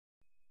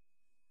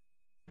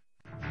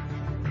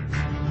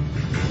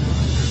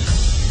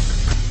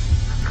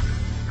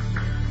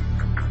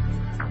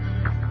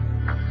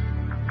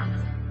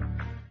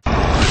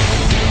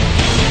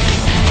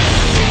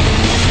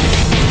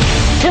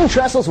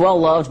Tressel's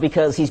well-loved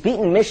because he's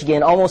beaten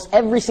Michigan almost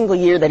every single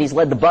year that he's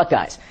led the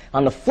Buckeyes.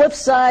 On the flip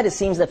side, it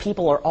seems that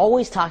people are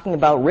always talking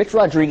about Rich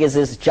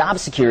Rodriguez's job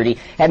security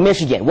at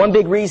Michigan. One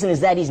big reason is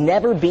that he's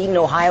never beaten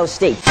Ohio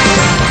State.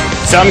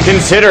 Some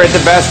consider it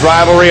the best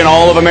rivalry in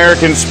all of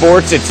American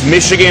sports. It's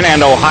Michigan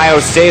and Ohio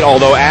State,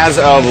 although as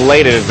of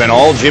late it has been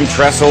all Jim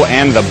Tressel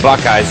and the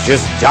Buckeyes,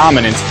 just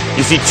dominant.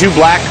 You see two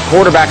black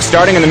quarterbacks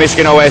starting in the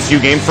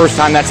Michigan-OSU game. First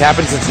time that's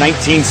happened since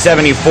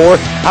 1974.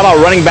 How about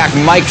running back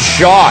Mike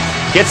Shaw?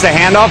 Gets the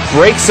handoff,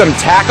 breaks some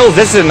tackles.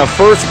 This is in the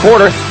first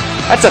quarter.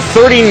 That's a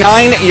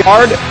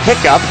 39-yard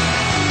pickup.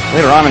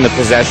 Later on in the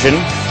possession,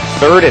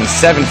 3rd and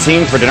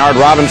 17 for Denard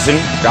Robinson.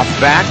 Drops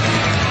back,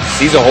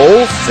 sees a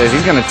hole, says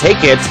he's going to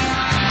take it.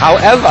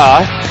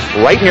 However,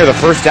 right near the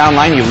first down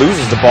line, he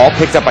loses the ball,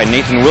 picked up by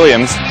Nathan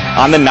Williams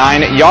on the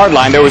 9-yard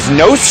line. There was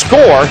no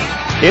score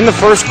in the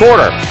first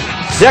quarter.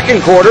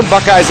 Second quarter,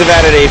 Buckeyes have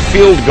added a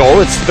field goal.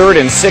 It's 3rd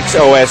and 6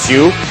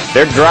 OSU.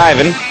 They're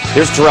driving.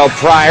 Here's Terrell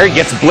Pryor,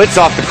 gets blitz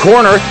off the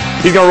corner.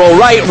 He's going to roll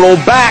right, roll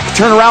back,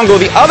 turn around, go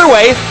the other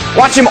way.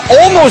 Watch him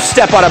almost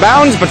step out of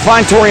bounds, but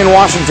find Torian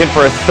Washington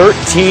for a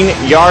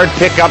 13-yard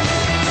pickup.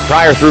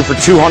 Pryor threw for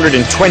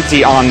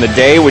 220 on the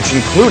day, which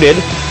included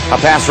a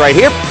pass right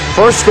here.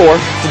 First score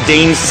to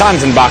Dane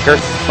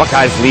Sanzenbacher.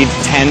 Buckeyes lead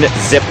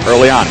 10-zip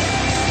early on.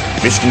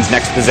 Michigan's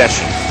next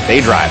possession. They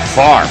drive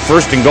far.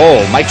 1st and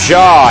goal. Mike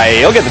Shaw,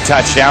 he'll get the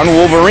touchdown.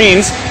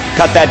 Wolverines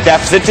cut that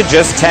deficit to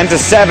just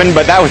 10-7,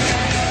 but that would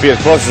be as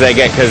close as they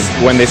get because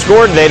when they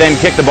scored, they then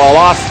kicked the ball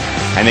off,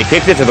 and they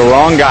kicked it to the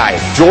wrong guy.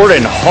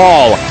 Jordan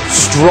Hall.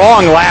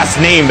 Strong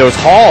last name. Those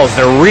Halls,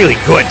 they're really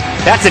good.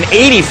 That's an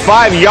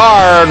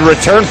 85-yard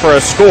return for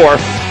a score.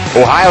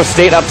 Ohio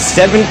State up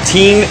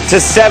 17-7.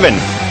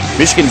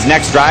 Michigan's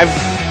next drive,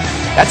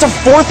 that's a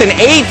 4th and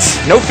 8.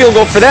 No field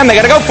goal for them. They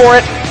got to go for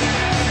it.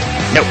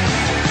 Nope.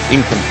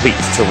 Incomplete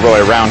to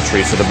Roy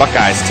Roundtree, so the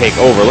Buckeyes take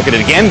over. Look at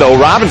it again, though.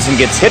 Robinson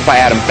gets hit by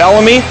Adam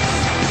Bellamy.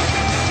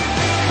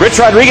 Rich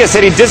Rodriguez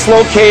said he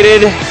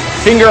dislocated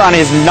finger on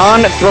his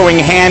non-throwing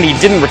hand. He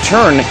didn't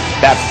return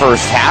that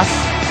first half.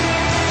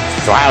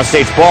 It's Ohio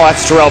State's ball.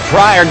 That's Terrell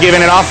Pryor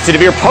giving it off to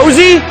DeVere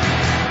Posey,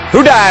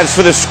 who dives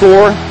for the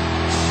score.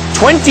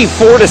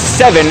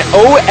 24-7,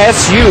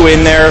 OSU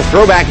in their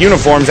throwback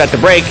uniforms at the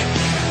break.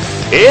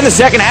 In the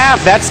second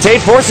half, that's Tate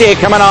Forcier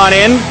coming on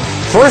in.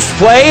 First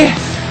play,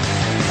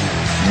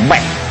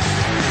 bang.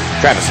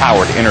 Travis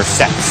Howard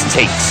intercepts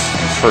Tate's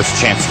first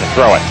chance to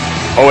throw it.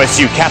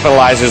 OSU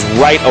capitalizes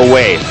right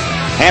away.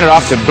 Hand it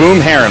off to Boom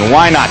Herron.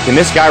 Why not? Can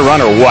this guy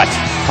run or what?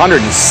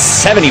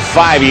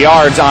 175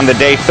 yards on the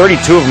day,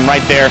 32 of them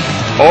right there.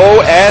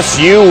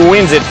 OSU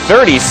wins it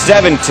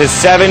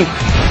 37-7.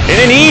 And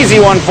an easy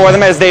one for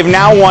them as they've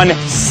now won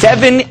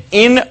 7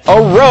 in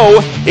a row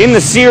in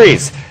the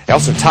series. They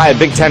also tie a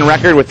Big Ten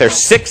record with their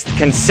 6th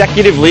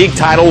consecutive league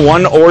title,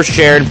 won or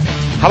shared.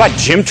 How about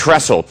Jim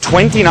Tressel?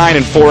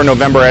 29-4 in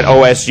November at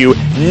OSU,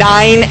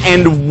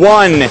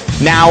 9-1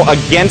 now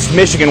against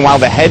Michigan while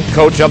the head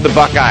coach of the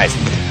Buckeyes.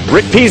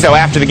 Rick Pizzo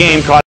after the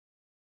game caught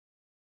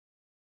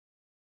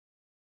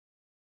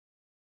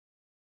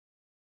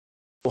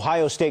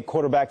Ohio State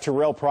quarterback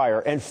Terrell Pryor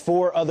and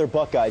 4 other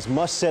Buckeyes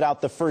must sit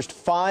out the first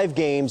 5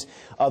 games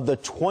of the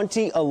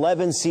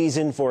 2011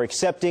 season for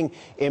accepting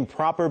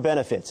improper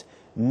benefits.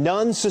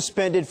 None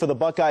suspended for the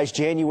Buckeyes'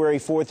 January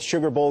 4th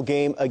Sugar Bowl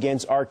game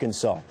against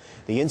Arkansas.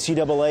 The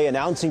NCAA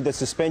announcing the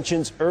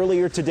suspensions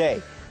earlier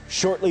today,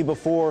 shortly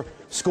before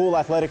school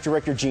athletic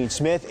director Gene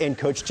Smith and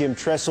coach Jim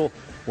Tressel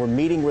were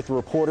meeting with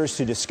reporters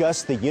to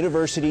discuss the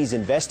university's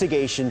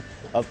investigation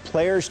of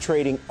players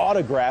trading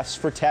autographs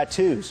for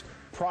tattoos.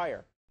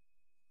 Pryor.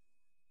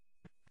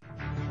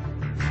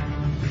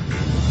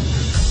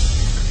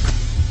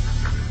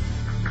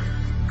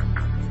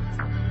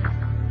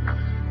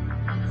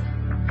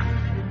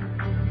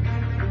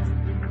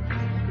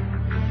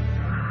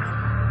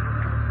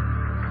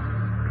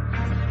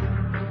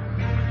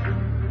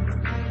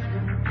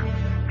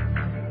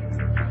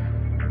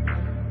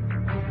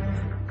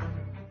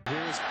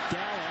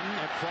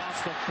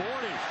 Across the 40,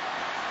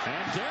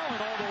 and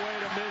Dallin all the way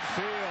to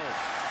midfield.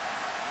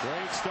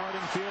 Great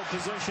starting field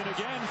position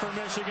again for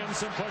Michigan.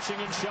 Some pushing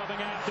and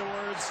shoving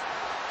afterwards.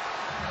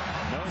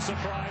 No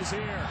surprise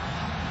here.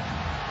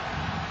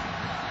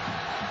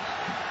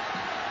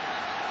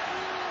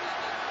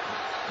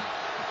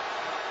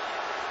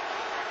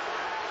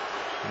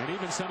 And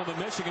even some of the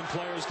Michigan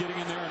players getting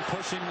in there and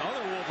pushing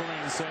other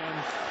Wolverines, saying,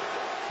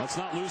 let's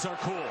not lose our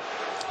cool.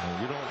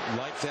 You don't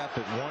like that,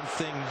 but one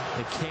thing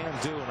it can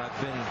do, and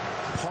I've been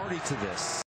party to this.